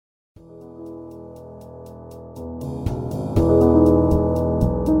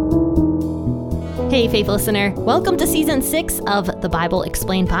Hey, faith listener. Welcome to Season 6 of the Bible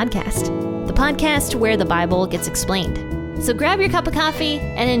Explained podcast, the podcast where the Bible gets explained. So grab your cup of coffee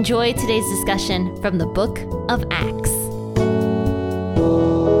and enjoy today's discussion from the book of Acts.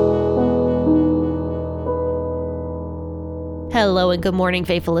 Hello and good morning,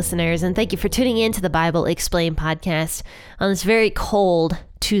 faithful listeners, and thank you for tuning in to the Bible Explained podcast on this very cold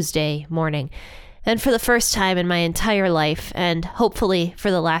Tuesday morning. And for the first time in my entire life, and hopefully for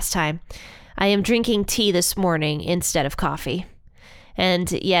the last time, I am drinking tea this morning instead of coffee.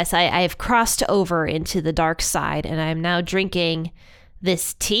 And yes, I have crossed over into the dark side, and I am now drinking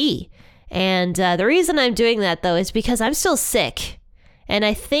this tea. And the reason I'm doing that, though, is because I'm still sick. And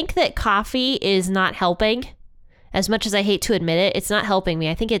I think that coffee is not helping. As much as I hate to admit it, it's not helping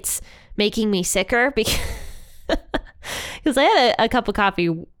me. I think it's making me sicker because I had a cup of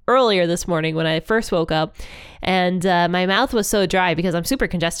coffee earlier this morning when I first woke up, and my mouth was so dry because I'm super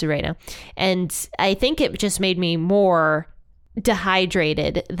congested right now. And I think it just made me more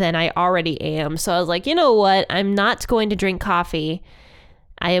dehydrated than I already am. So I was like, you know what? I'm not going to drink coffee.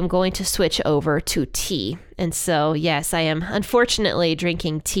 I am going to switch over to tea. And so, yes, I am unfortunately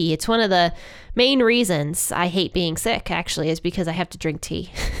drinking tea. It's one of the main reasons I hate being sick, actually, is because I have to drink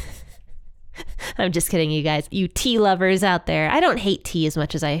tea. I'm just kidding, you guys. You tea lovers out there. I don't hate tea as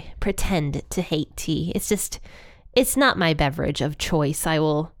much as I pretend to hate tea. It's not my beverage of choice. I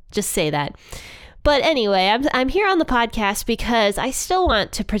will just say that. But anyway, I'm here on the podcast because I still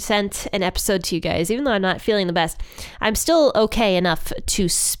want to present an episode to you guys. Even though I'm not feeling the best, I'm still okay enough to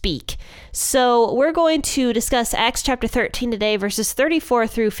speak. So we're going to discuss Acts chapter 13 today, verses 34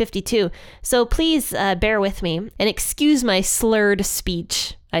 through 52. So please bear with me and excuse my slurred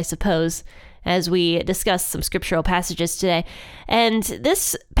speech, I suppose, as we discuss some scriptural passages today. And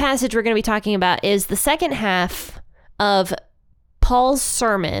this passage we're going to be talking about is the second half of Paul's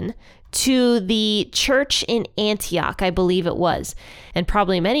sermon to the church in Antioch, I believe it was. And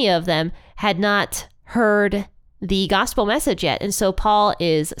probably many of them had not heard the gospel message yet. And so Paul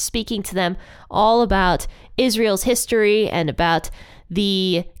is speaking to them all about Israel's history and about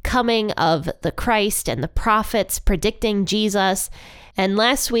the coming of the Christ and the prophets predicting Jesus. And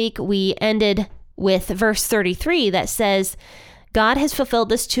last week we ended with verse 33 that says, God has fulfilled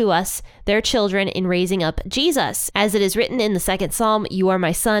this to us, their children, in raising up Jesus. As it is written in the second Psalm, you are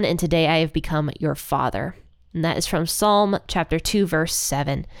my son, and today I have become your father. And that is from Psalm chapter 2, verse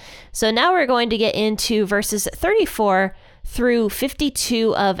 7. So now we're going to get into verses 34 through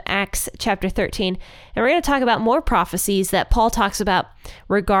 52 of Acts chapter 13. And we're going to talk about more prophecies that Paul talks about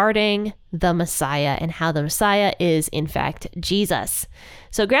regarding the Messiah and how the Messiah is, in fact, Jesus.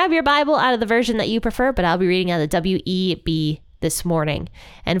 So grab your Bible out of the version that you prefer, but I'll be reading out of the WEB this morning.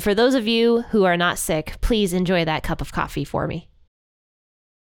 And for those of you who are not sick, please enjoy that cup of coffee for me.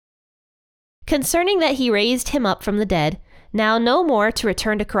 Concerning that he raised him up from the dead, now no more to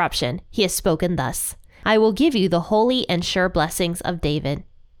return to corruption, he has spoken thus, I will give you the holy and sure blessings of David.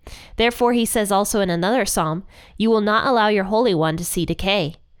 Therefore he says also in another psalm, you will not allow your Holy One to see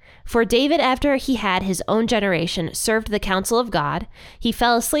decay. For David, after he had his own generation served the counsel of God, he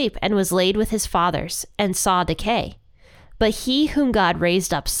fell asleep and was laid with his fathers, and saw decay. But he whom God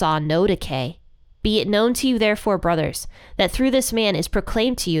raised up saw no decay. Be it known to you therefore, brothers, that through this man is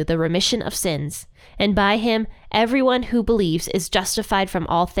proclaimed to you the remission of sins, and by him everyone who believes is justified from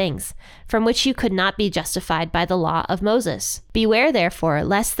all things, from which you could not be justified by the law of Moses. Beware therefore,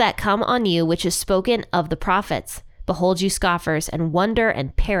 lest that come on you which is spoken of the prophets. Behold, you scoffers, and wonder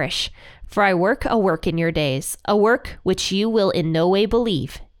and perish. For I work a work in your days, a work which you will in no way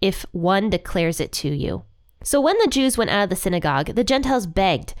believe, if one declares it to you. So when the Jews went out of the synagogue, the Gentiles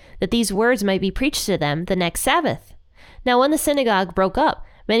begged that these words might be preached to them the next Sabbath. Now when the synagogue broke up,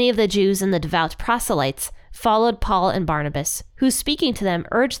 many of the Jews and the devout proselytes followed Paul and Barnabas, who speaking to them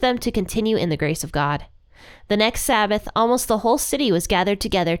urged them to continue in the grace of God. The next Sabbath, almost the whole city was gathered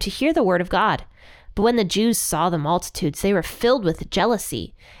together to hear the word of God. But when the Jews saw the multitudes, they were filled with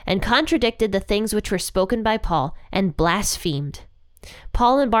jealousy, and contradicted the things which were spoken by Paul, and blasphemed.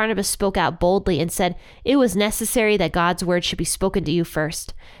 Paul and Barnabas spoke out boldly and said, it was necessary that God's word should be spoken to you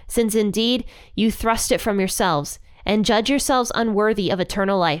first, since indeed you thrust it from yourselves, and judge yourselves unworthy of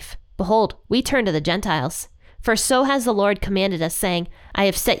eternal life. Behold, we turn to the Gentiles. For so has the Lord commanded us, saying, I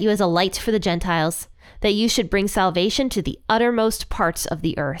have set you as a light for the Gentiles, that you should bring salvation to the uttermost parts of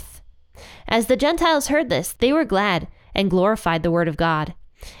the earth. As the Gentiles heard this, they were glad and glorified the word of God.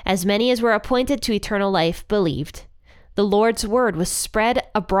 As many as were appointed to eternal life believed. The Lord's word was spread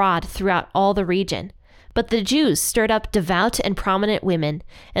abroad throughout all the region. But the Jews stirred up devout and prominent women,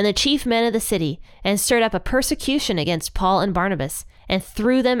 and the chief men of the city, and stirred up a persecution against Paul and Barnabas, and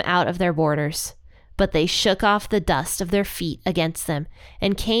threw them out of their borders. But they shook off the dust of their feet against them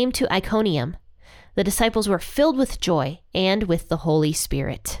and came to Iconium. The disciples were filled with joy and with the Holy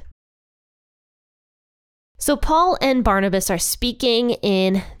Spirit. So Paul and Barnabas are speaking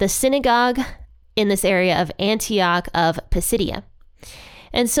in the synagogue in this area of Antioch of Pisidia.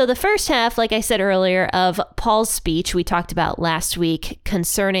 And so the first half, like I said earlier, of Paul's speech, we talked about last week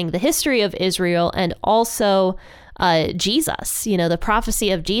concerning the history of Israel and also Jesus, the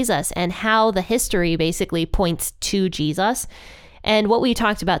prophecy of Jesus and how the history basically points to Jesus. And what we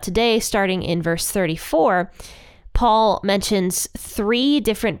talked about today, starting in verse 34, Paul mentions 3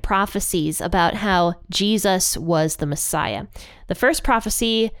 different prophecies about how Jesus was the Messiah. The first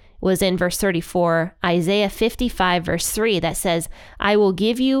prophecy was in verse 34, Isaiah 55, verse 3, that says, I will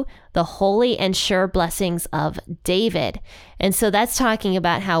give you the holy and sure blessings of David. And so that's talking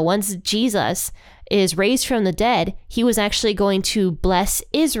about how once Jesus is raised from the dead, he was actually going to bless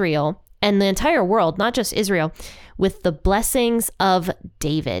Israel and the entire world, not just Israel, with the blessings of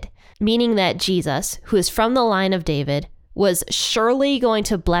David, meaning that Jesus, who is from the line of David, was surely going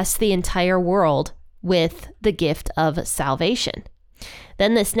to bless the entire world with the gift of salvation.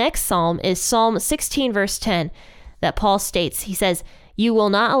 Then this next psalm is Psalm 16, verse 10, that Paul states. He says, you will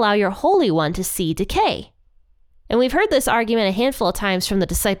not allow your Holy One to see decay. And we've heard this argument a handful of times from the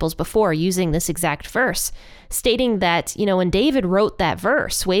disciples before using this exact verse, stating that, when David wrote that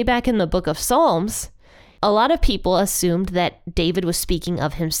verse way back in the book of Psalms, a lot of people assumed that David was speaking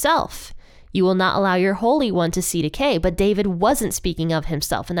of himself. You will not allow your Holy One to see decay. But David wasn't speaking of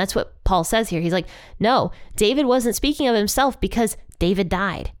himself. And that's what Paul says here. He's like, no, David wasn't speaking of himself because David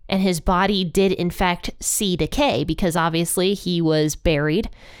died. And his body did, in fact, see decay because obviously he was buried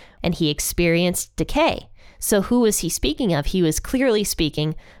and he experienced decay. So who was he speaking of? He was clearly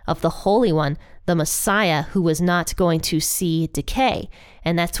speaking of the Holy One, the Messiah, who was not going to see decay.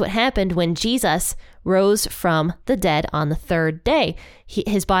 And that's what happened when Jesus rose from the dead on the 3rd day.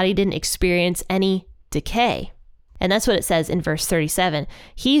 His body didn't experience any decay. And that's what it says in verse 37.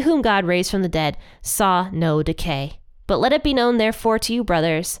 He whom God raised from the dead saw no decay. But let it be known therefore to you,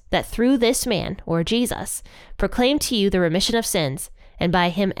 brothers, that through this man, or Jesus, proclaim to you the remission of sins, and by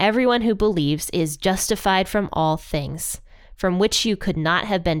him everyone who believes is justified from all things, from which you could not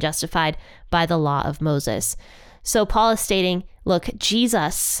have been justified by the law of Moses. So Paul is stating, look,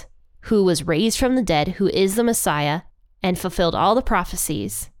 Jesus, who was raised from the dead, who is the Messiah, and fulfilled all the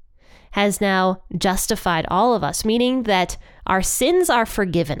prophecies, has now justified all of us, meaning that our sins are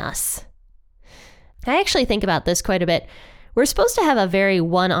forgiven us. I actually think about this quite a bit. We're supposed to have a very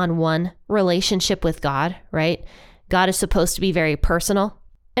one-on-one relationship with God, right? God is supposed to be very personal.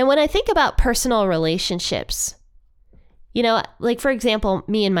 And when I think about personal relationships, like for example,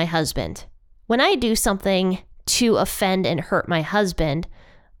 me and my husband, when I do something to offend and hurt my husband,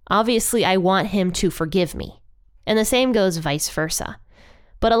 obviously I want him to forgive me. And the same goes vice versa.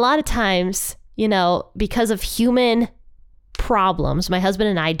 But a lot of times, because of human problems, my husband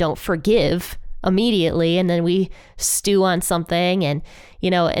and I don't forgive immediately, and then we stew on something and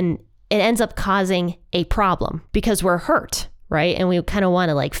it ends up causing a problem because we're hurt, right? And we kind of want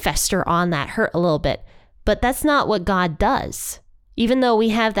to fester on that hurt a little bit. But that's not what God does. Even though we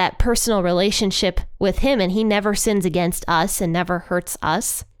have that personal relationship with him and he never sins against us and never hurts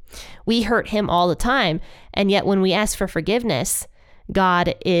us, we hurt him all the time. And yet when we ask for forgiveness,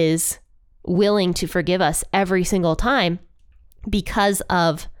 God is willing to forgive us every single time because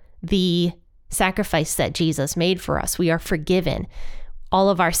of the sacrifice that Jesus made for us. We are forgiven. All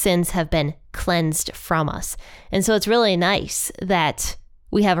of our sins have been cleansed from us. And so it's really nice that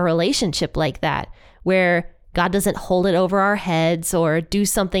we have a relationship like that, where God doesn't hold it over our heads or do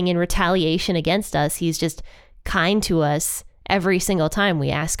something in retaliation against us. He's just kind to us every single time we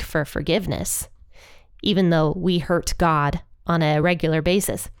ask for forgiveness, even though we hurt God on a regular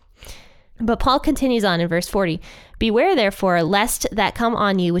basis. But Paul continues on in verse 40, beware therefore, lest that come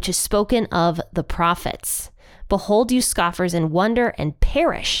on you which is spoken of the prophets. Behold, you scoffers, and wonder and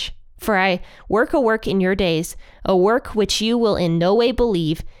perish. For I work a work in your days, a work which you will in no way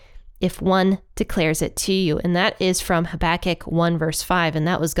believe if one declares it to you. And that is from Habakkuk 1 verse 5. And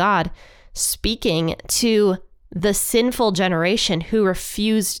that was God speaking to the sinful generation who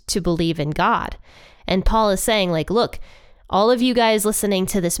refused to believe in God. And Paul is saying, look, all of you guys listening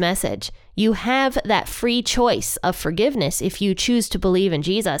to this message, you have that free choice of forgiveness if you choose to believe in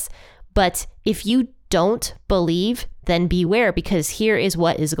Jesus. But if you don't believe, then beware, because here is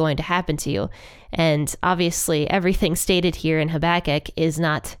what is going to happen to you. And obviously everything stated here in Habakkuk is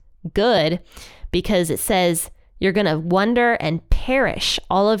not good, because it says you're going to wonder and perish,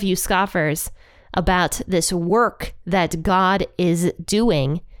 all of you scoffers, about this work that God is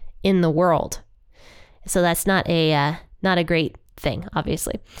doing in the world. So that's not a great thing,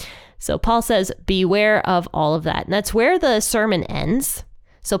 obviously. So Paul says, beware of all of that. And that's where the sermon ends.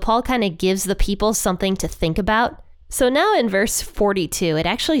 So Paul kind of gives the people something to think about. So now in verse 42, it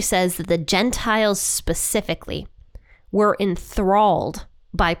actually says that the Gentiles specifically were enthralled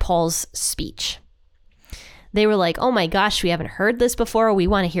by Paul's speech. They were like, oh my gosh, we haven't heard this before. We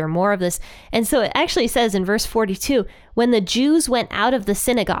want to hear more of this. And so it actually says in verse 42, when the Jews went out of the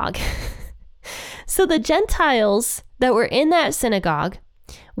synagogue. So the Gentiles that were in that synagogue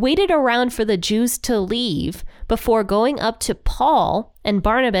waited around for the Jews to leave before going up to Paul and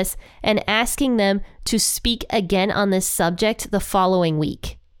Barnabas and asking them to speak again on this subject the following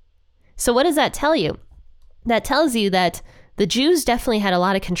week. So what does that tell you? That tells you that the Jews definitely had a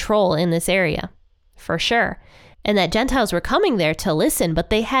lot of control in this area, for sure. And that Gentiles were coming there to listen, but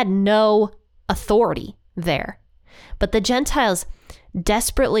they had no authority there. But the Gentiles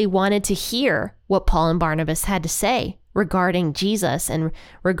desperately wanted to hear what Paul and Barnabas had to say regarding Jesus and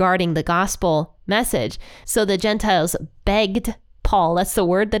regarding the gospel message. So the Gentiles begged Paul, that's the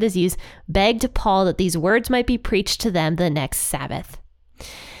word that is used, begged Paul that these words might be preached to them the next Sabbath.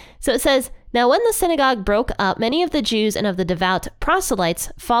 So it says, now when the synagogue broke up, many of the Jews and of the devout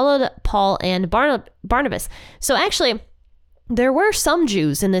proselytes followed Paul and Barnabas. So actually, there were some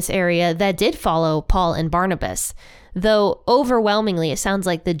Jews in this area that did follow Paul and Barnabas, though overwhelmingly it sounds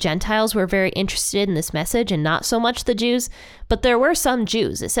like the Gentiles were very interested in this message and not so much the Jews, but there were some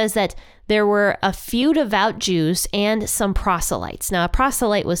Jews. It says that there were a few devout Jews and some proselytes. Now, a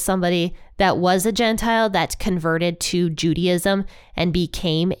proselyte was somebody that was a Gentile that converted to Judaism and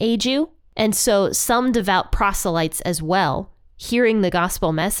became a Jew. And so some devout proselytes as well, hearing the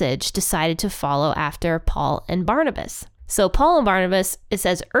gospel message, decided to follow after Paul and Barnabas. So Paul and Barnabas, it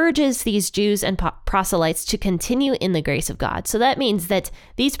says, urges these Jews and proselytes to continue in the grace of God. So that means that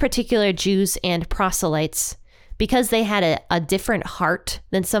these particular Jews and proselytes, because they had a different heart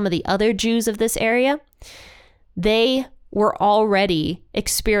than some of the other Jews of this area, they were already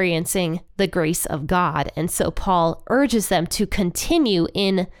experiencing the grace of God. And so Paul urges them to continue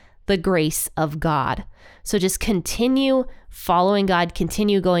in the grace of God. So just continue following God,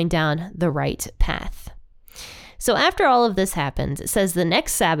 continue going down the right path. So after all of this happens, it says the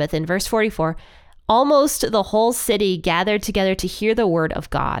next Sabbath in verse 44, almost the whole city gathered together to hear the word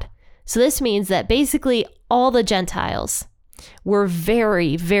of God. So this means that basically all the Gentiles were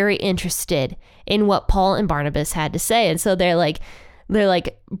very, very interested in what Paul and Barnabas had to say. And so they're like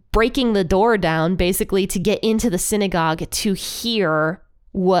breaking the door down basically to get into the synagogue to hear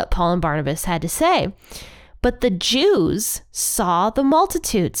what Paul and Barnabas had to say. But the Jews saw the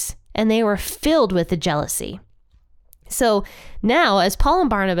multitudes and they were filled with the jealousy. So now, as Paul and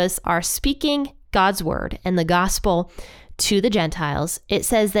Barnabas are speaking God's word and the gospel to the Gentiles, it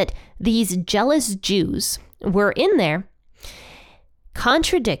says that these jealous Jews were in there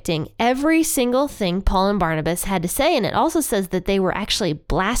contradicting every single thing Paul and Barnabas had to say. And it also says that they were actually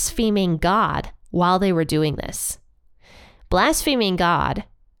blaspheming God while they were doing this. Blaspheming God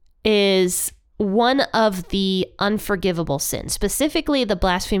is one of the unforgivable sins, specifically the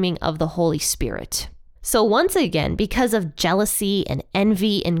blaspheming of the Holy Spirit. So once again, because of jealousy and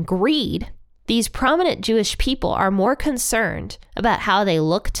envy and greed, these prominent Jewish people are more concerned about how they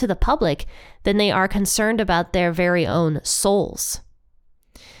look to the public than they are concerned about their very own souls.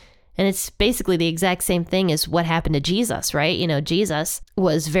 And it's basically the exact same thing as what happened to Jesus, right? You know, Jesus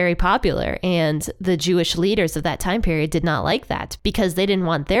was very popular and the Jewish leaders of that time period did not like that because they didn't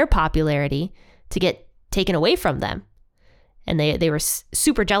want their popularity to get taken away from them. And they were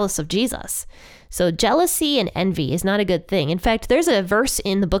super jealous of Jesus. So jealousy and envy is not a good thing. In fact, there's a verse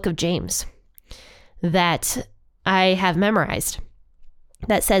in the book of James that I have memorized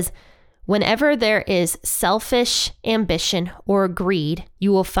that says, whenever there is selfish ambition or greed,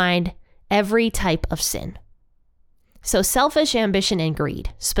 you will find every type of sin. So selfish ambition and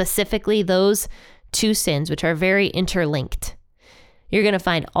greed, specifically those two sins, which are very interlinked. You're going to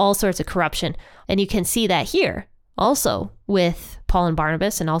find all sorts of corruption. And you can see that here also with Paul and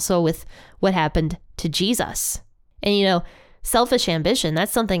Barnabas and also with what happened to Jesus. And, you know, selfish ambition,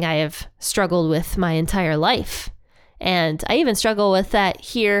 that's something I have struggled with my entire life. And I even struggle with that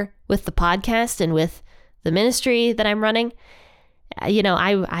here with the podcast and with the ministry that I'm running. You know,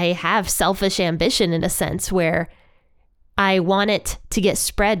 I have selfish ambition in a sense where I want it to get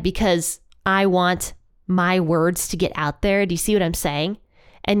spread because I want my words to get out there. Do you see what I'm saying?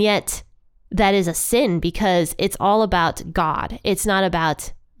 And yet that is a sin because it's all about God. It's not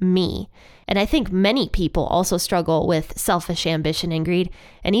about me. And I think many people also struggle with selfish ambition and greed.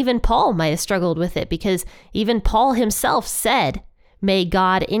 And even Paul might have struggled with it because even Paul himself said May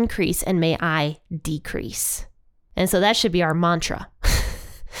God increase and may I decrease. And so that should be our mantra.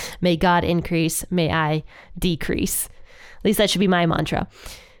 May God increase, may I decrease. At least that should be my mantra.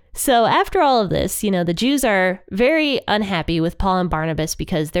 So after all of this, the Jews are very unhappy with Paul and Barnabas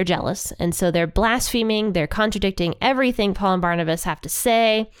because they're jealous. And so they're blaspheming, they're contradicting everything Paul and Barnabas have to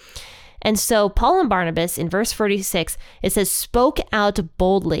say. And so Paul and Barnabas, in verse 46, it says, spoke out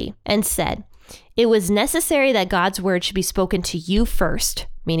boldly and said, it was necessary that God's word should be spoken to you first,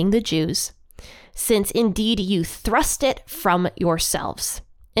 meaning the Jews, since indeed you thrust it from yourselves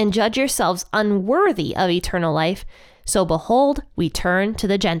and judge yourselves unworthy of eternal life. So behold, we turn to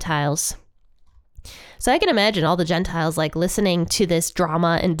the Gentiles. So I can imagine all the Gentiles listening to this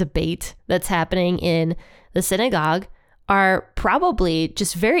drama and debate that's happening in the synagogue are probably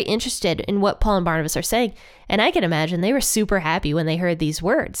just very interested in what Paul and Barnabas are saying. And I can imagine they were super happy when they heard these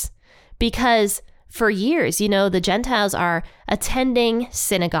words, because for years, the Gentiles are attending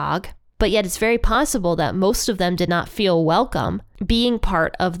synagogue, but yet it's very possible that most of them did not feel welcome being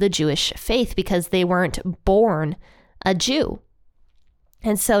part of the Jewish faith because they weren't born a Jew.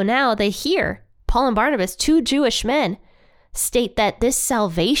 And so now they hear Paul and Barnabas, two Jewish men, state that this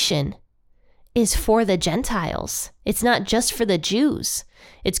salvation is for the Gentiles. It's not just for the Jews.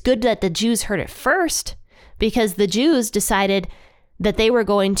 It's good that the Jews heard it first, because the Jews decided that they were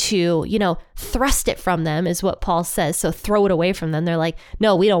going to, thrust it from them, is what Paul says. So throw it away from them. They're like,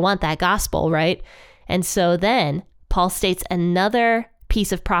 no, we don't want that gospel, right? And so then Paul states another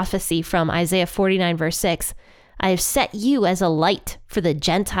piece of prophecy from Isaiah 49, verse 6. I have set you as a light for the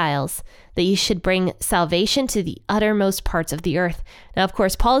Gentiles, that you should bring salvation to the uttermost parts of the earth. Now, of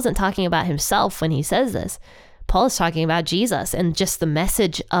course, Paul isn't talking about himself when he says this. Paul is talking about Jesus and just the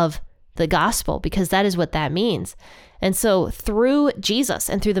message of the gospel, because that is what that means. And so through Jesus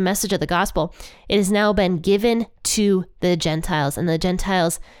and through the message of the gospel, it has now been given to the Gentiles, and the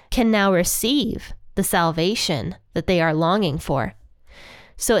Gentiles can now receive the salvation that they are longing for.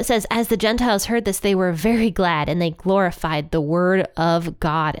 So it says, as the Gentiles heard this, they were very glad, and they glorified the word of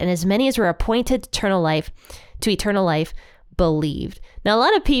God. And as many as were appointed to eternal life, believed. Now, a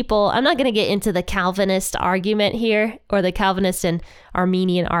lot of people, I'm not going to get into the Calvinist argument here, or the Calvinist and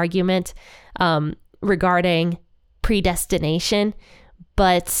Arminian argument regarding predestination,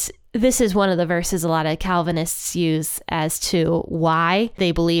 but this is one of the verses a lot of Calvinists use as to why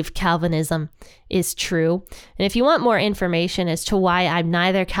they believe Calvinism is true. And if you want more information as to why I'm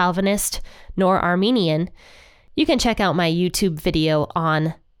neither Calvinist nor Arminian, you can check out my YouTube video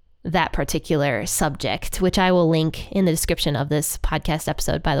on that particular subject, which I will link in the description of this podcast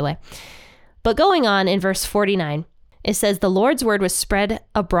episode, by the way. But going on in verse 49, it says, the Lord's word was spread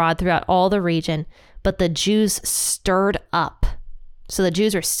abroad throughout all the region, but the Jews stirred up. So the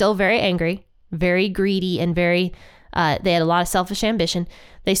Jews were still very angry, very greedy, and they had a lot of selfish ambition.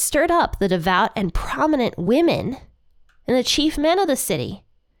 They stirred up the devout and prominent women and the chief men of the city,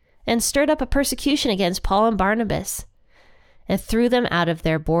 and stirred up a persecution against Paul and Barnabas, and threw them out of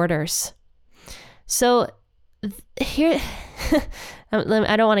their borders. So here,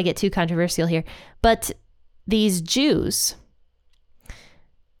 I don't want to get too controversial here, but these Jews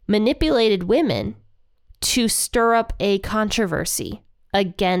manipulated women to stir up a controversy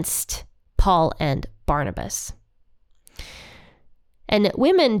against Paul and Barnabas. And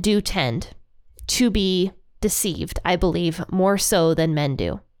women do tend to be deceived, I believe, more so than men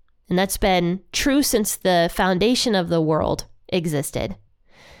do. And that's been true since the foundation of the world existed.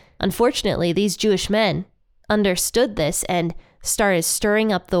 Unfortunately, these Jewish men understood this and started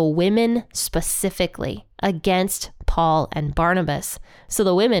stirring up the women specifically against Paul and Barnabas. So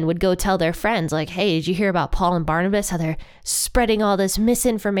the women would go tell their friends, like, hey, did you hear about Paul and Barnabas? How they're spreading all this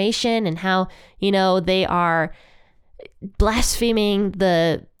misinformation and how, they are blaspheming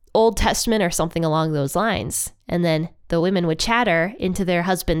the Old Testament or something along those lines. And then the women would chatter into their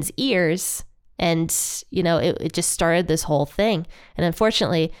husbands' ears, and, it just started this whole thing. And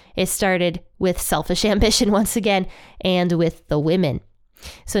unfortunately, it started with selfish ambition once again, and with the women.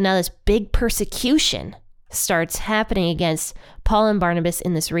 So now this big persecution starts happening against Paul and Barnabas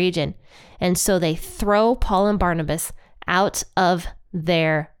in this region. And so they throw Paul and Barnabas out of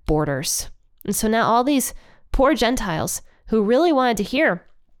their borders. And so now all these poor Gentiles who really wanted to hear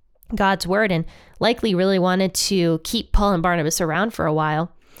God's word and likely really wanted to keep Paul and Barnabas around for a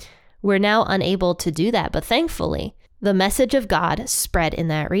while, were now unable to do that. But thankfully, the message of God spread in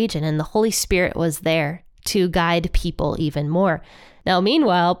that region, and the Holy Spirit was there to guide people even more. Now,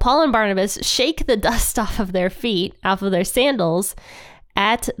 meanwhile, Paul and Barnabas shake the dust off of their feet, off of their sandals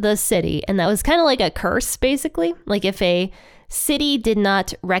at the city. And that was kind of like a curse, basically. Like if a city did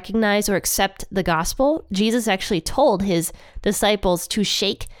not recognize or accept the gospel, Jesus actually told his disciples to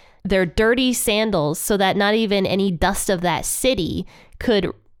shake their dirty sandals so that not even any dust of that city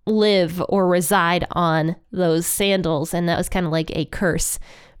could live or reside on those sandals. And that was kind of like a curse,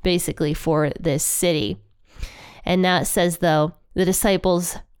 basically, for this city. And now it says, though, the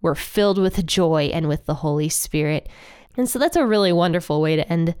disciples were filled with joy and with the Holy Spirit. And so that's a really wonderful way to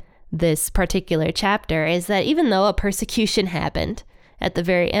end this particular chapter, is that even though a persecution happened at the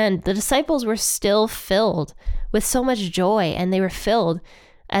very end, the disciples were still filled with so much joy, and they were filled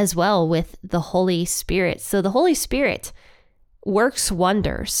as well with the Holy Spirit. So the Holy Spirit works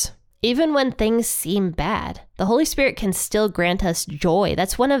wonders. Even when things seem bad, the Holy Spirit can still grant us joy.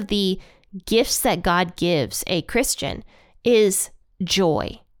 That's one of the gifts that God gives a Christian, is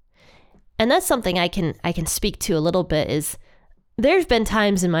joy. And that's something I can speak to a little bit. Is there's been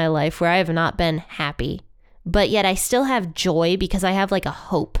times in my life where I have not been happy, but yet I still have joy because I have like a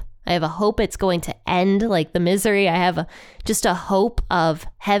hope. I have a hope it's going to end, like the misery. I have just a hope of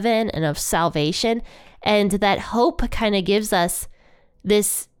heaven and of salvation. And that hope kind of gives us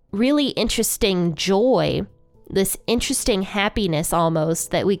this really interesting joy, this interesting happiness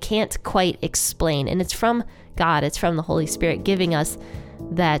almost that we can't quite explain. And it's from God, it's from the Holy Spirit giving us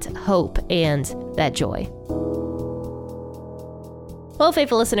that hope and that joy. Well,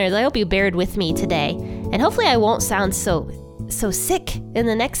 faithful listeners, I hope you bared with me today, and hopefully I won't sound so sick in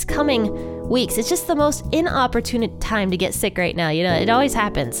the next coming weeks. It's just the most inopportune time to get sick right now. You know, it always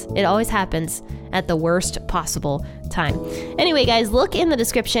happens. It always happens at the worst possible time. Anyway, guys, look in the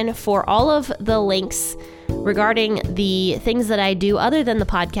description for all of the links regarding the things that I do other than the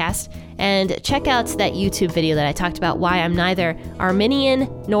podcast, and check out that YouTube video that I talked about why I'm neither Arminian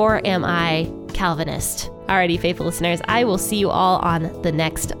nor am I Calvinist. Alrighty, faithful listeners, I will see you all on the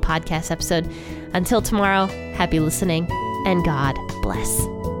next podcast episode. Until tomorrow, happy listening, and God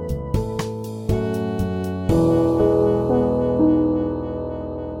bless.